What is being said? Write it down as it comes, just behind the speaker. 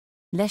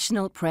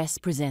Leschnault Press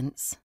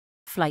presents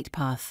Flight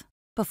Path,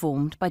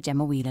 performed by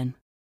Gemma Whelan.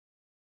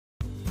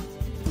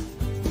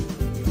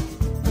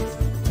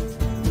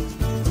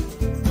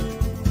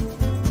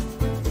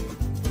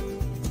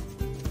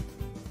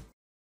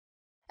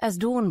 As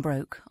dawn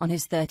broke on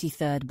his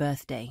 33rd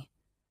birthday,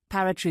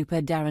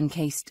 paratrooper Darren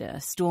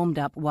Caister stormed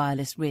up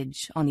Wireless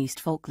Ridge on East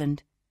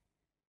Falkland.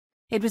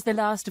 It was the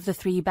last of the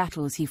 3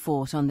 battles he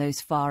fought on those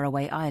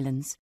faraway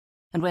islands,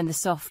 and when the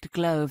soft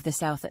glow of the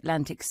South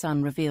Atlantic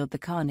sun revealed the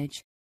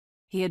carnage,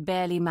 he had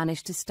barely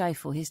managed to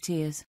stifle his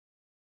tears.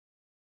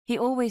 He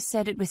always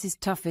said it was his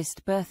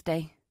toughest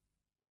birthday.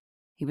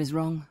 He was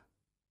wrong.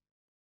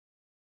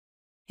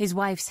 His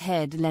wife's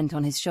head leant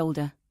on his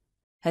shoulder,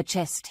 her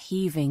chest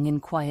heaving in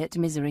quiet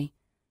misery.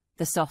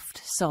 The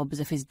soft sobs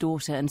of his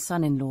daughter and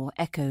son-in-law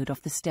echoed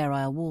off the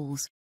sterile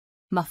walls,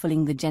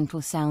 muffling the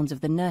gentle sounds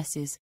of the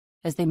nurses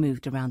as they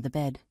moved around the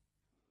bed.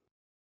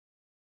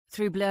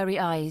 Through blurry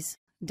eyes,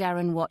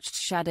 Darren watched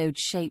shadowed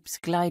shapes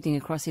gliding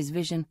across his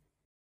vision.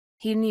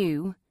 He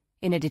knew,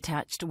 in a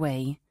detached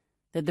way,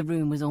 that the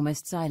room was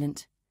almost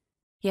silent,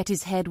 yet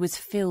his head was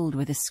filled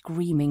with a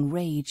screaming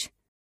rage.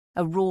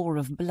 A roar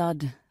of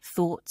blood,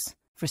 thoughts,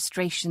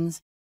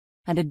 frustrations,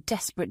 and a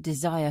desperate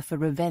desire for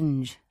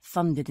revenge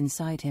thundered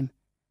inside him.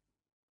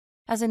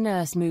 As a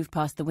nurse moved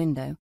past the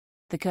window,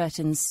 the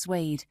curtains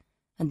swayed,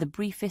 and the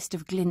briefest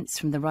of glints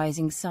from the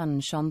rising sun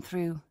shone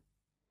through.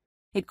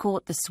 It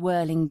caught the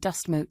swirling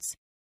dust motes,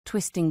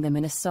 twisting them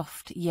in a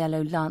soft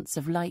yellow lance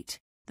of light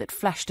that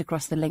flashed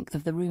across the length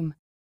of the room.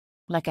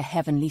 Like a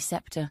heavenly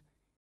sceptre,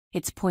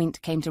 its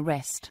point came to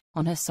rest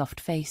on her soft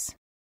face.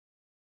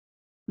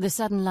 The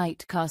sudden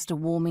light cast a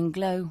warming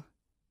glow,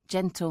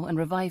 gentle and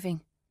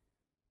reviving,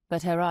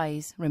 but her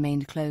eyes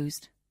remained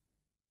closed,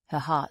 her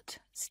heart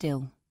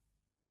still.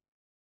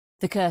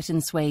 The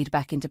curtain swayed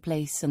back into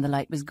place and the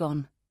light was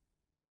gone.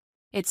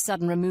 Its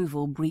sudden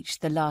removal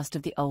breached the last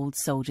of the old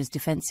soldier's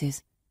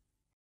defences.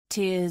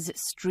 Tears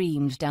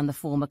streamed down the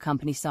former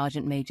company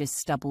sergeant major's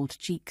stubbled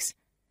cheeks,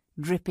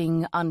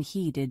 dripping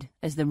unheeded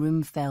as the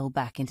room fell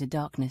back into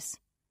darkness.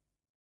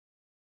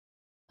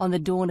 On the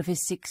dawn of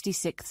his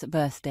 66th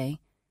birthday,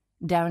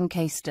 Darren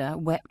Caister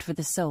wept for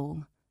the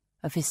soul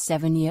of his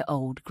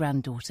 7-year-old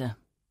granddaughter.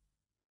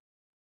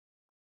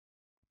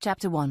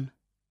 Chapter 1.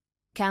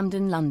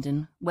 Camden,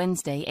 London,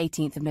 Wednesday,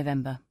 18th of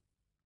November.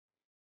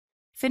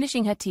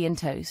 Finishing her tea and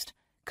toast,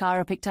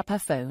 Cara picked up her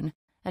phone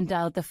and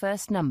dialed the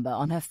first number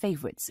on her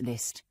favourites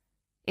list.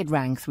 It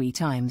rang 3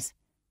 times.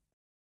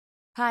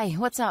 "Hi,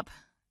 what's up?"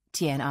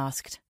 Tien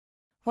asked.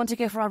 "Want to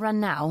go for our run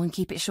now and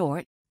keep it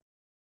short?"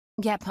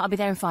 "Yep, I'll be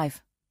there in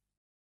 5.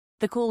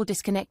 The call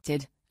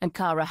disconnected, and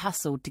Cara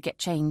hustled to get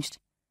changed.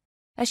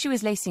 As she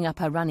was lacing up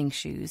her running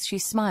shoes, she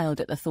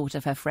smiled at the thought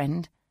of her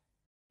friend.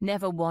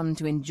 Never one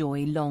to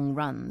enjoy long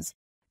runs,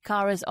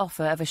 Cara's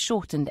offer of a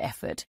shortened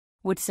effort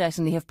would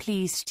certainly have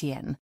pleased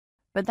Tien,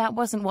 but that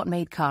wasn't what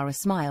made Cara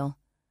smile.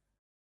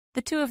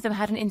 The two of them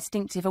had an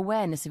instinctive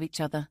awareness of each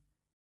other.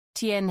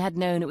 Tien had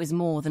known it was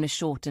more than a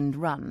shortened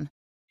run.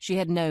 She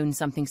had known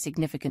something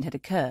significant had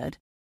occurred,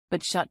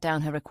 but shut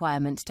down her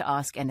requirement to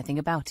ask anything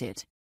about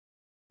it.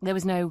 There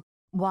was no,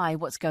 "Why,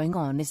 what's going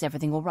on, is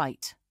everything all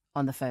right?"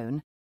 on the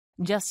phone,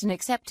 just an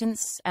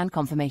acceptance and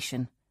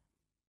confirmation.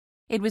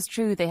 It was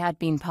true they had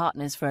been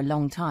partners for a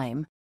long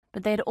time,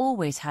 but they had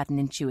always had an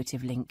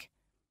intuitive link.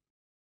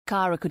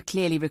 Cara could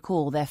clearly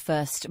recall their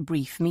first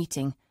brief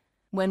meeting,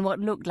 when what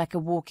looked like a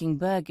walking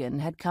Bergen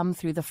had come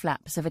through the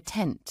flaps of a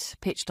tent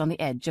pitched on the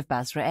edge of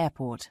Basra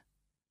Airport.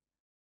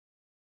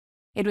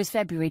 It was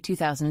February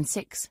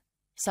 2006.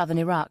 Southern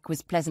Iraq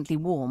was pleasantly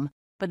warm,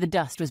 but the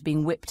dust was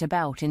being whipped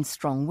about in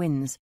strong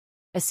winds,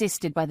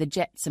 assisted by the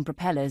jets and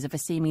propellers of a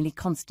seemingly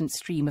constant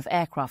stream of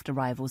aircraft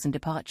arrivals and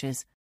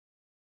departures.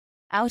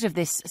 Out of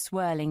this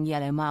swirling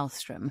yellow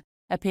maelstrom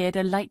appeared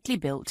a lightly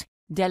built,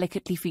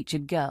 delicately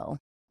featured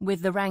girl,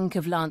 with the rank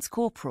of Lance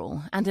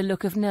Corporal and a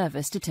look of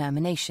nervous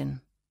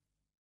determination.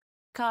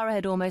 Cara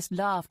had almost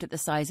laughed at the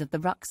size of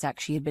the rucksack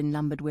she had been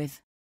lumbered with.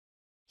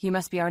 "You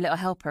must be our little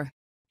helper,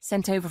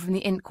 sent over from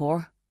the Int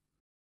Corps."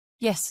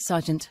 "Yes,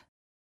 Sergeant."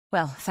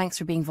 "Well, thanks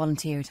for being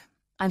volunteered.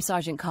 I'm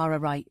Sergeant Cara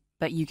Wright,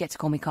 but you get to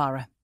call me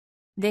Cara.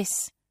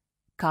 This,"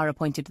 Cara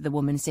pointed to the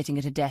woman sitting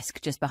at a desk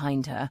just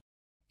behind her,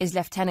 "is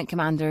Lieutenant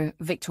Commander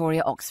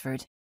Victoria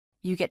Oxford.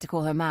 You get to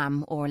call her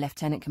Ma'am or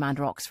Lieutenant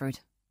Commander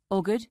Oxford.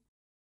 All good?"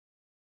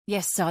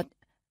 "Yes,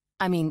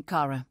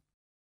 Cara."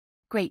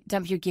 "Great,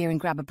 dump your gear and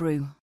grab a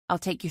brew. I'll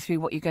take you through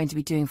what you're going to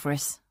be doing for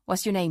us.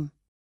 What's your name?"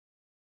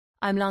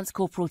 "I'm Lance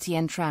Corporal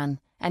Tien Tran,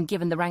 and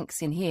given the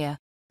ranks in here,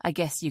 I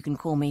guess you can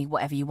call me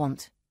whatever you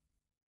want."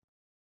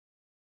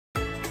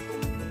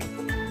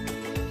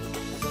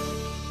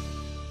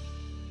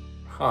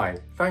 Hi,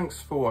 thanks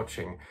for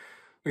watching.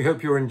 We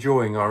hope you're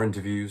enjoying our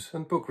interviews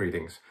and book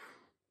readings.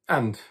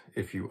 And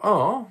if you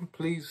are,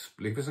 please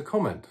leave us a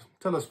comment.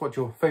 Tell us what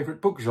your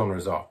favourite book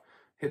genres are.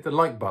 Hit the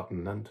like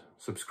button and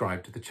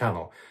subscribe to the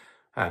channel.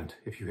 And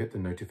if you hit the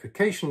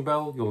notification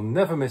bell, you'll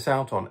never miss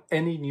out on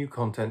any new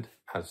content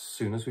as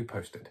soon as we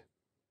post it.